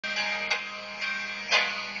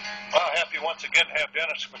happy once again to have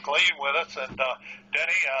Dennis McLain with us. And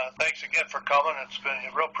Denny, thanks again for coming. It's been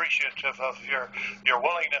real appreciative of your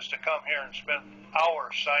willingness to come here and spend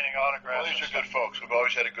hours signing autographs. Well, these are good folks. We've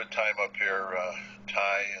always had a good time up here.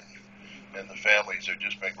 Ty and the families have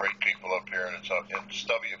just been great people up here. And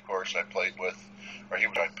Stubby, of course, I played with, or he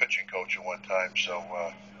was my pitching coach at one time. So,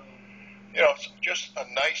 it's just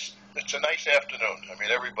it's a nice afternoon. I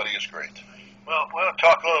mean, everybody is great. Well, I want to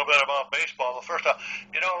talk a little bit about baseball. But first off,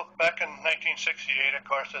 back in 1968, of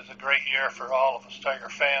course, is a great year for all of us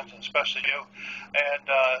Tiger fans, and especially you. And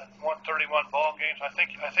won 31 ball games. I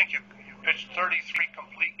think you pitched 33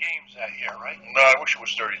 complete games that year, right? No, I wish it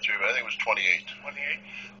was 32. I think it was 28. 28.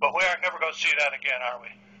 But we aren't ever going to see that again, are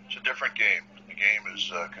we? It's a different game. The game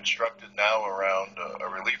is constructed now around a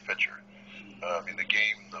relief pitcher.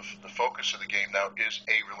 The focus of the game now is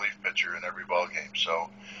a relief pitcher in every ball game. So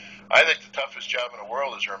I think the toughest job in the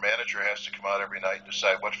world is our manager has to come out every night and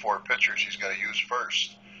decide what 4 pitchers he's going to use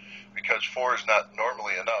first, because 4 is not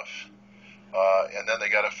normally enough. And then they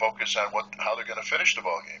got to focus on how they're going to finish the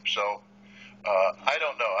ball game. So I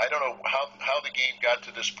don't know. I don't know how the game got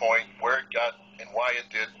to this point, where it got, and why it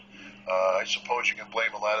did. I suppose you can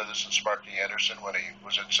blame a lot of this on Sparky Anderson when he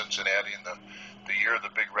was in Cincinnati in the year the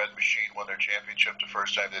Big Red Machine won their championship the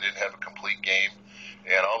first time. They didn't have a complete game,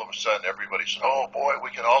 and all of a sudden everybody said, "Oh boy, we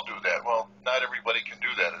can all do that." Well, not everybody can do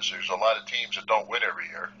that. There's a lot of teams that don't win every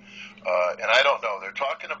year, and I don't know. They're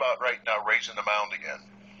talking about right now raising the mound again,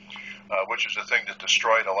 which is the thing that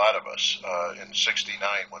destroyed a lot of us in '69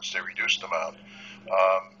 once they reduced the mound.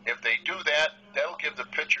 If they do that, that'll give the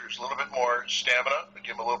pitchers a little bit more stamina,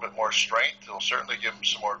 give them a little bit more strength. It'll certainly give them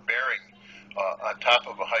some more bearing on top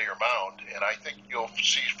of a higher mound, and I think you'll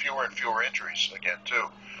see fewer and fewer injuries again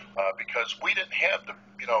too, because we didn't have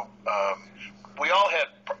we all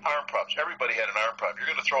had arm problems. Everybody had an arm problem.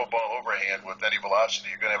 You're going to throw a ball overhand with any velocity,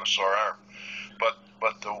 you're going to have a sore arm.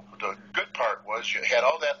 But the good part was you had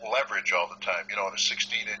all that leverage all the time, on a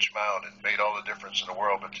 16-inch mound, and made all the difference in the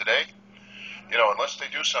world. But today, unless they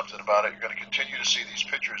do something about it, you're going to continue to see these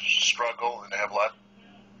pitchers struggle and have a lot.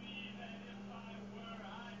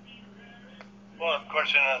 Well, of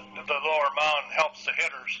course, the lower mound helps the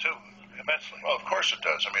hitters, too, immensely. Well, of course it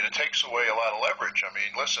does. I mean, it takes away a lot of leverage. I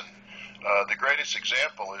mean, listen, the greatest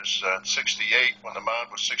example is in '68 when the mound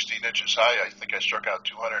was 16 inches high. I think I struck out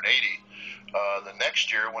 280. The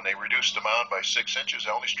next year, when they reduced the mound by 6 inches,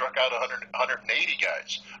 I only struck out 180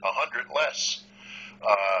 guys, 100 less.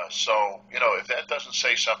 So, if that doesn't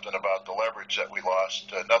say something about the leverage that we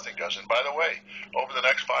lost, nothing does. And by the way, over the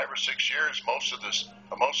next 5 or 6 years, most of the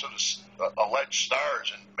alleged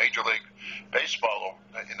stars in Major League Baseball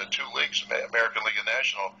in the 2 leagues, American League and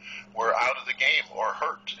National, were out of the game or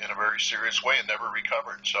hurt in a very serious way and never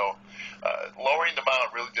recovered. So, lowering the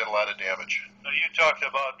mound really did a lot of damage. Now, you talked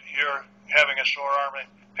about your having a sore arm and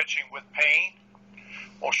pitching with pain.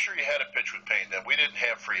 Well, sure, you had to pitch with pain then. We didn't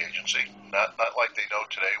have free agency, not like they know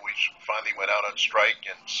today. We finally went out on strike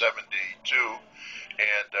in '72,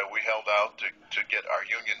 and we held out to get our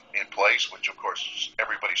union in place, which, of course,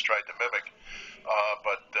 everybody's tried to mimic.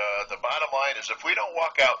 But the bottom line is, if we don't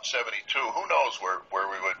walk out in '72, who knows where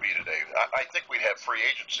we would be today. I think we'd have free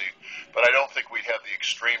agency, but I don't think we'd have the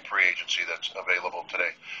extreme free agency that's available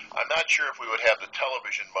today. I'm not sure if we would have the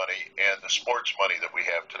television money and the sports money that we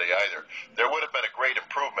have today either. There would have been a great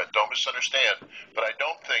improvement, don't misunderstand, but I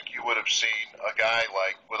don't think you would have seen a guy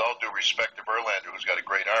like, with all due respect to Verlander, who's got a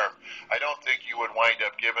great arm, I don't think you would wind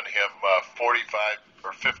up giving him $45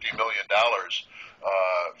 or $50 million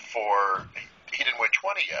for... He didn't win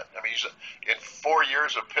 20 yet. I mean, he's in 4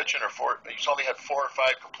 years of pitching, he's only had 4 or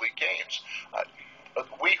 5 complete games.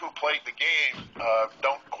 We who played the game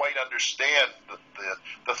don't quite understand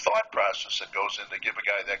the thought process that goes into give a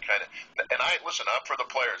guy that kind of. And listen, I'm for the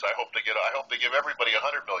players. I hope they give everybody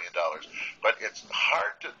 $100 million. But it's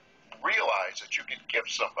hard to realize that you can give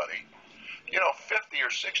somebody, $50 or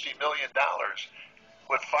 $60 million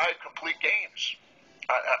with 5 complete games.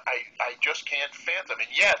 I just can't fathom.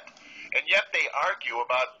 And yet they argue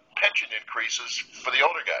about pension increases for the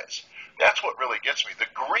older guys. That's what really gets me.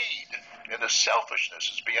 The greed and the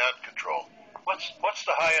selfishness is beyond control. What's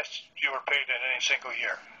the highest you were paid in any single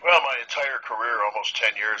year? Well, my entire career, almost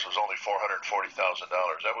 10 years, was only $440,000.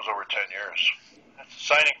 That was over 10 years. That's a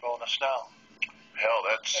signing bonus now. Hell,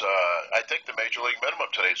 that's I think the major league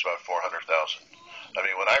minimum today is about $400,000. I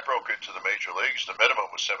mean, when I broke into the major leagues, the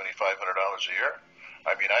minimum was $7,500 a year.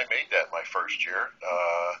 I mean, I made that my first year.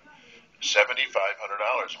 $7,500.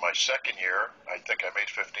 My second year, I think I made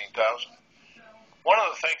 $15,000. One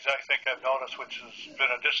of the things I think I've noticed, which has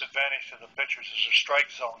been a disadvantage to the pitchers, is the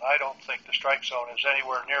strike zone. I don't think the strike zone is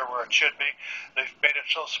anywhere near where it should be. They've made it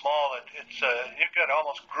so small that it's you can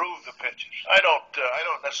almost groove the pitches. I don't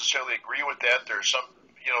necessarily agree with that. There's some,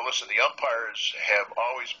 listen, the umpires have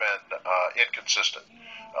always been inconsistent,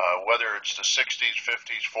 whether it's the 60s,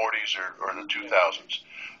 50s, 40s, or the 2000s.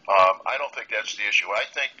 I don't think that's the issue. I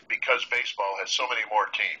think because baseball has so many more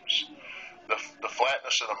teams, the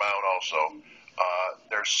flatness of the mound also,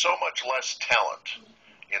 there's so much less talent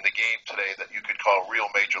in the game today that you could call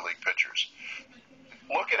real major league pitchers.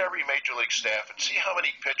 Look at every major league staff and see how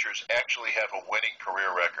many pitchers actually have a winning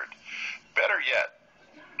career record. Better yet,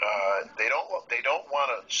 they don't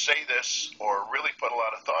want to say this or really put a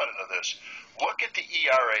lot of thought into this. Look at the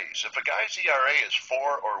ERAs. If a guy's ERA is 4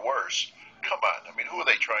 or worse, come on. I mean, who are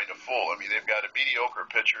they trying to fool? I mean, they've got a mediocre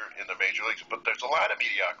pitcher in the major leagues, but there's a lot of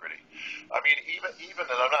mediocrity. I mean, even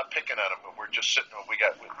and I'm not picking on him, but we're just sitting. We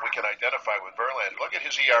can identify with Verlander. Look at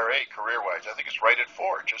his ERA career-wise. I think it's right at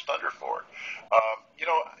 4, just under 4.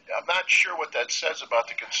 I'm not sure what that says about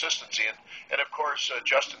the consistency. And of course,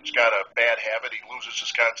 Justin's got a bad habit. He loses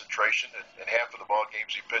his concentration in half of the ball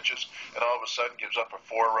games he pitches, and all of a sudden gives up a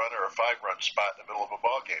 4-run or a 5-run spot in the middle of a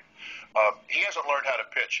ball game. He hasn't learned how to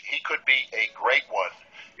pitch. He could be a great one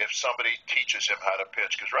if somebody teaches him how to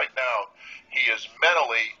pitch, because right now he is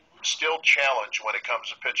mentally still challenged when it comes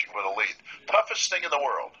to pitching with a lead. Toughest thing in the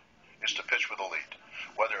world is to pitch with a lead.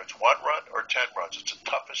 Whether it's 1 run or 10 runs, it's the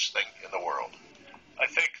toughest thing in the world. I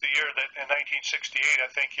think the year that in 1968, I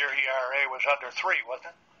think your ERA was under 3, wasn't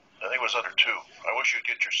it? I think it was under 2. I wish you'd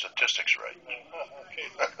get your statistics right. Okay,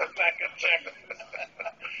 back and check.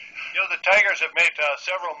 The Tigers have made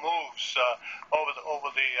several moves over the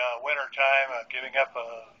winter time, giving up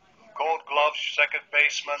a Gold Glove second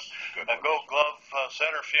baseman, a Gold Glove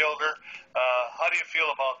center fielder. How do you feel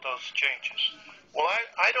about those changes? Well,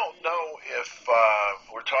 I don't know if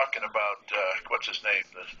we're talking about, what's his name,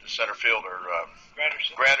 the center fielder?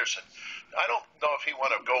 Granderson. I don't know if he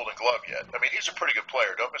won a Golden Glove yet. I mean, he's a pretty good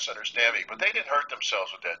player, don't misunderstand me, but they didn't hurt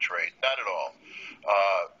themselves with that trade, not at all.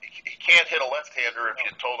 He can't hit a left-hander if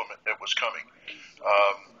you told him it was coming.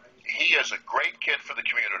 He is a great kid for the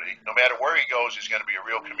community. No matter where he goes, he's going to be a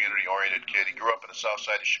real community-oriented kid. He grew up in the south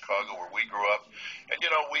side of Chicago where we grew up. And,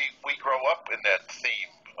 we grow up in that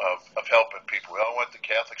theme of helping people. We all went to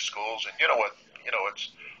Catholic schools, and you know what?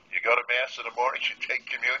 It's you go to Mass in the morning, you take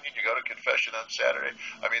communion, you go to confession on Saturday.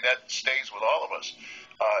 I mean, that stays with all of us.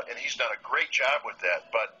 And he's done a great job with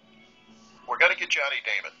that. But we're going to get Johnny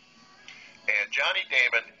Damon. And Johnny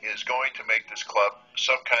Damon is going to make this club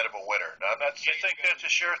some kind of a winner. Now, I'm not saying you think that's a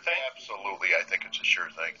sure thing? Absolutely, I think it's a sure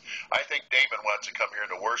thing. I think Damon wants to come here in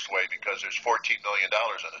the worst way because there's $14 million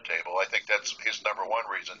on the table. I think that's his number one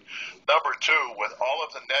reason. Number two, with all of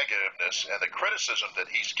the negativeness and the criticism that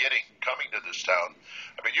he's getting coming to this town,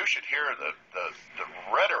 I mean, you should hear the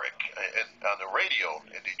rhetoric on the radio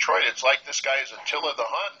in Detroit. It's like this guy is Attila the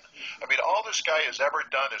Hun. I mean, all this guy has ever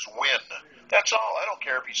done is win. That's all. I don't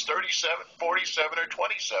care if he's 37, 47, or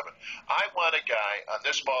 27. I want a guy on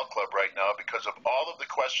this ball club right now because of all of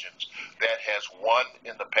the questions that has won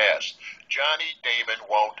in the past. Johnny Damon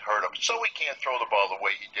won't hurt him. So he can't throw the ball the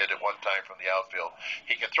way he did at one time from the outfield.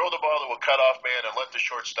 He can throw the ball to a cutoff man and let the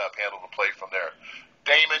shortstop handle the play from there.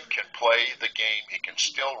 Damon can play the game. He can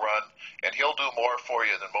still run, and he'll do more for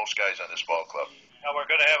you than most guys on this ball club. Now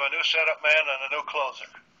we're going to have a new setup man and a new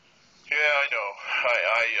closer. Yeah, I know.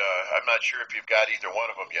 I'm not sure if you've got either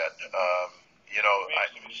one of them yet. It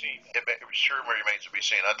sure remains to be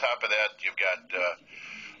seen. On top of that, you've got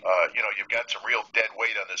some real dead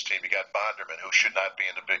weight on this team. You got Bonderman, who should not be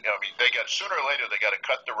in the big. I mean, sooner or later they got to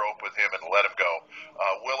cut the rope with him and let him go.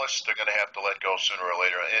 Willis, they're going to have to let go sooner or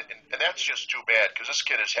later, and that's just too bad because this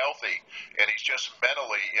kid is healthy and he's just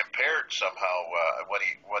mentally impaired somehow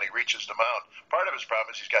when he reaches the mound. Part of his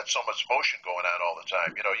problem is he's got so much motion going on all the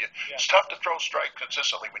time. It's tough to throw strike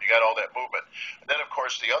consistently when you got all that movement. And then of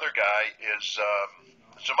course the other guy is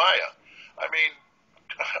Zamaya. I mean,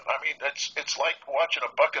 it's like watching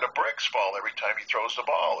a bucket of bricks fall every time he throws the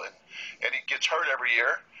ball, and he gets hurt every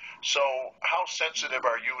year. So how sensitive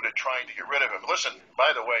are you to trying to get rid of him? Listen,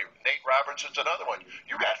 by the way, Nate Robertson's another one.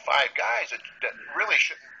 You got 5 guys that really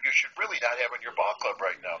you should really not have in your ball club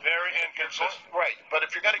right now. Very inconsistent. Right, but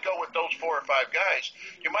if you're going to go with those 4 or 5 guys,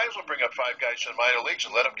 you might as well bring up 5 guys to the minor leagues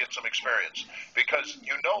and let them get some experience because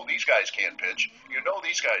these guys can't pitch.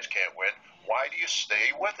 These guys can't win. Why do you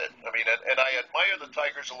stay with it? I mean, and I admire the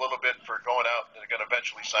Tigers a little bit for going out and they're going to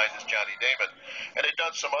eventually sign this Johnny Damon, and they've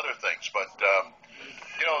done some other things, but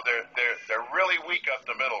they're really weak up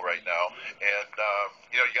the middle right now, and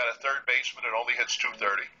you got a third baseman that only hits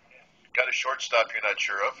 .230. got a shortstop you're not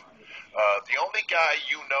sure of. The only guy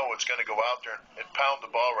you know is going to go out there and pound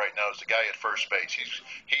the ball right now is the guy at first base.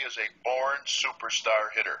 He is a born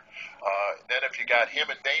superstar hitter. Then if you got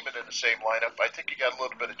him and Damon in the same lineup, I think you got a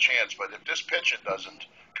little bit of chance. But if this pitching doesn't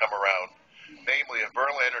come around, namely if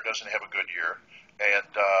Verlander doesn't have a good year, and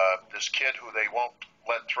this kid who they won't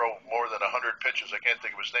let throw more than 100 pitches, I can't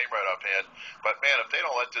think of his name right offhand, but man, if they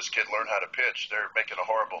don't let this kid learn how to pitch, they're making a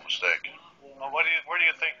horrible mistake. Well, where do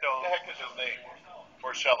you think they'll? What the heck is his name?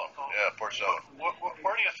 Porcello. Yeah, Porcello.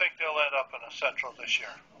 Where do you think they'll end up in the Central this year?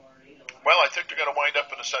 Well, I think they're going to wind up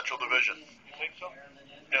in the Central Division. You think so?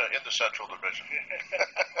 Yeah, in the Central Division.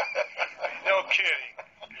 No kidding.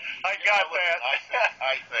 I got that.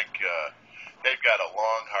 I think they've got a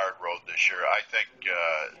long, hard road this year. I think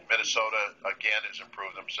Minnesota, again, has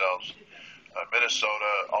improved themselves.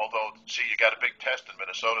 Minnesota, although, see, you got a big test in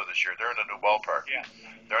Minnesota this year. They're in a new ballpark. Yeah.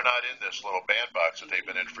 They're not in this little bandbox that they've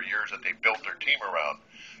been in for years that they built their team around.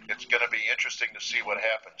 It's going to be interesting to see what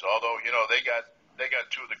happens. Although, you know, they got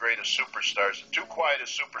two of the greatest superstars, the two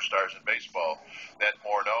quietest superstars in baseball, that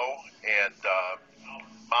Morneau and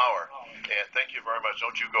Mauer. And thank you very much.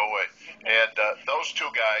 Don't you go away. And those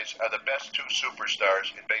two guys are the best two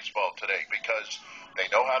superstars in baseball today because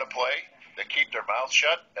they know how to play. They keep their mouths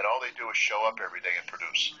shut, and all they do is show up every day and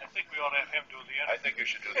produce. I think we ought to have him do the interview. I think you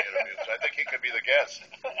should do the interviews. I think he could be the guest.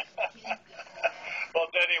 Well,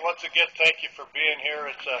 Denny, once again, thank you for being here.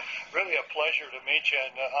 It's really a pleasure to meet you,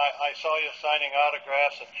 and I saw you signing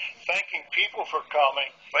autographs and thanking people for coming.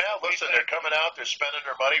 Well, listen, they're coming out, they're spending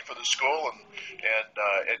their money for the school, and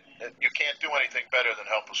you can't do anything better than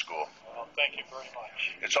help a school. Well, thank you very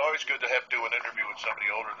much. It's always good to do an interview with somebody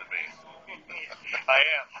older than me. I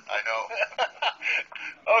am. I know.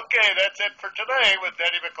 Okay, that's it for today with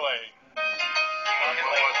Denny McLain.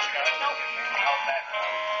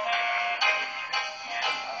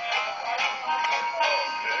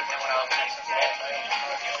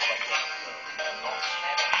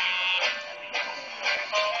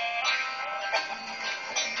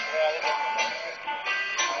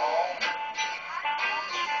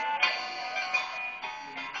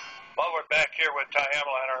 Well, we're back here with Ty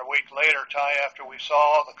Hamlander a week later, Ty, after we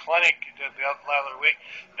saw the clinic you did the other week.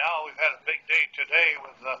 Now we've had a big day today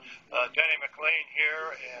with Denny McLain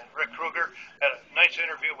here and Rick Kruger. Had a nice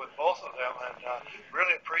interview with both of them, and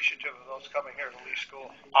really appreciative of those coming here to Lee School.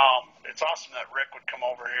 It's awesome that Rick would come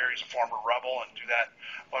over here. He's a former Rebel and do that.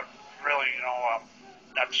 But really,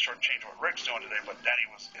 not to shortchange what Rick's doing today, but Denny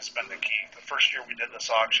has been the key. The first year we did this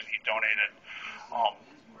auction, he donated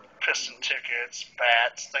piston tickets,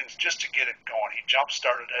 bats, things just to get it going. He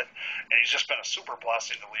jump-started it, and he's just been a super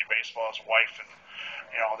blessing to Lee Baseball. His wife and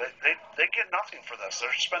they get nothing for this.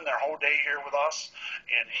 They spend their whole day here with us,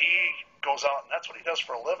 and he goes out, and that's what he does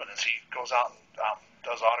for a living, is he goes out and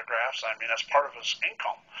does autographs. I mean, that's part of his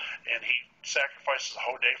income, and he sacrifices the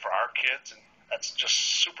whole day for our kids, and that's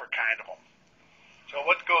just super kind of him. So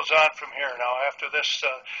what goes on from here now? After this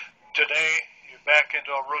today, you're back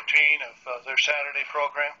into a routine of their Saturday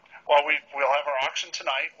program? Well, we'll have our auction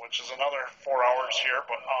tonight, which is another 4 hours here.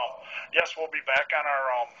 But yes, we'll be back on our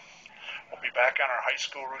high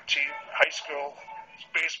school routine. High school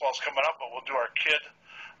baseball's coming up, but we'll do our kid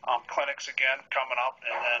clinics again coming up,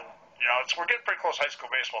 and then we're getting pretty close to high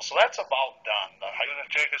school baseball, so that's about done. Are you going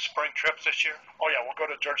to take a spring trip this year? Oh yeah, we'll go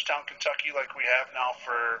to Georgetown, Kentucky, like we have now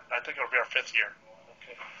for I think it'll be our 5th year.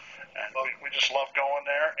 Okay. And we just love going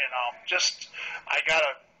there, and I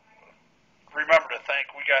gotta remember to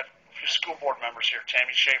thank, we got a few school board members here,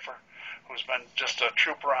 Tammy Schaefer, who's been just a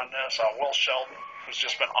trooper on this, Will Sheldon, who's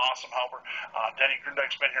just been awesome helper, Denny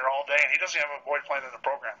Grundyke's been here all day, and he doesn't have a boy playing in the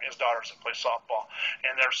program. His daughters that play softball,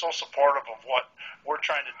 and they're so supportive of what we're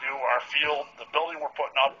trying to do, our field, the building we're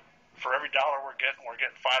putting up. For every dollar we're getting $5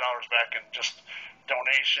 back in just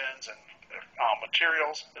donations and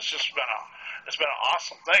materials. It's been an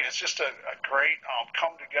awesome thing. It's just a great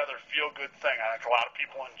come together, feel good thing. I think a lot of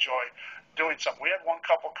people enjoy doing something. We had one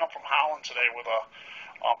couple come from Holland today with a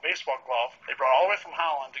baseball glove. They brought all the way from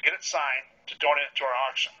Holland to get it signed to donate it to our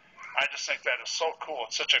auction. I just think that is so cool.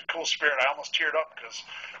 It's such a cool spirit. I almost teared up because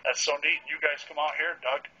that's so neat. You guys come out here,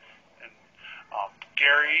 Doug and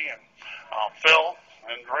Gary and Phil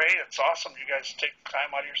and Ray. It's awesome. You guys take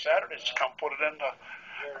time out of your Saturdays to come put it into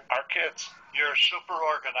our kids. You're a super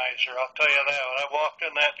organizer, I'll tell you that. When I walked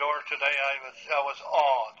in that door today, I was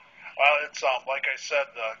awed. Well, it's like I said,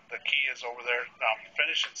 the key is over there,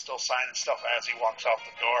 finishing, still signing stuff as he walks out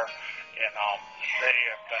the door, and they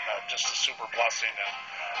have been just a super blessing, and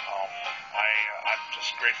I'm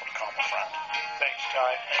just grateful to call them a friend. Thanks,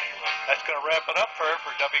 Ty. That's going to wrap it up for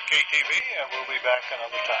WKTV, and we'll be back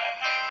another time.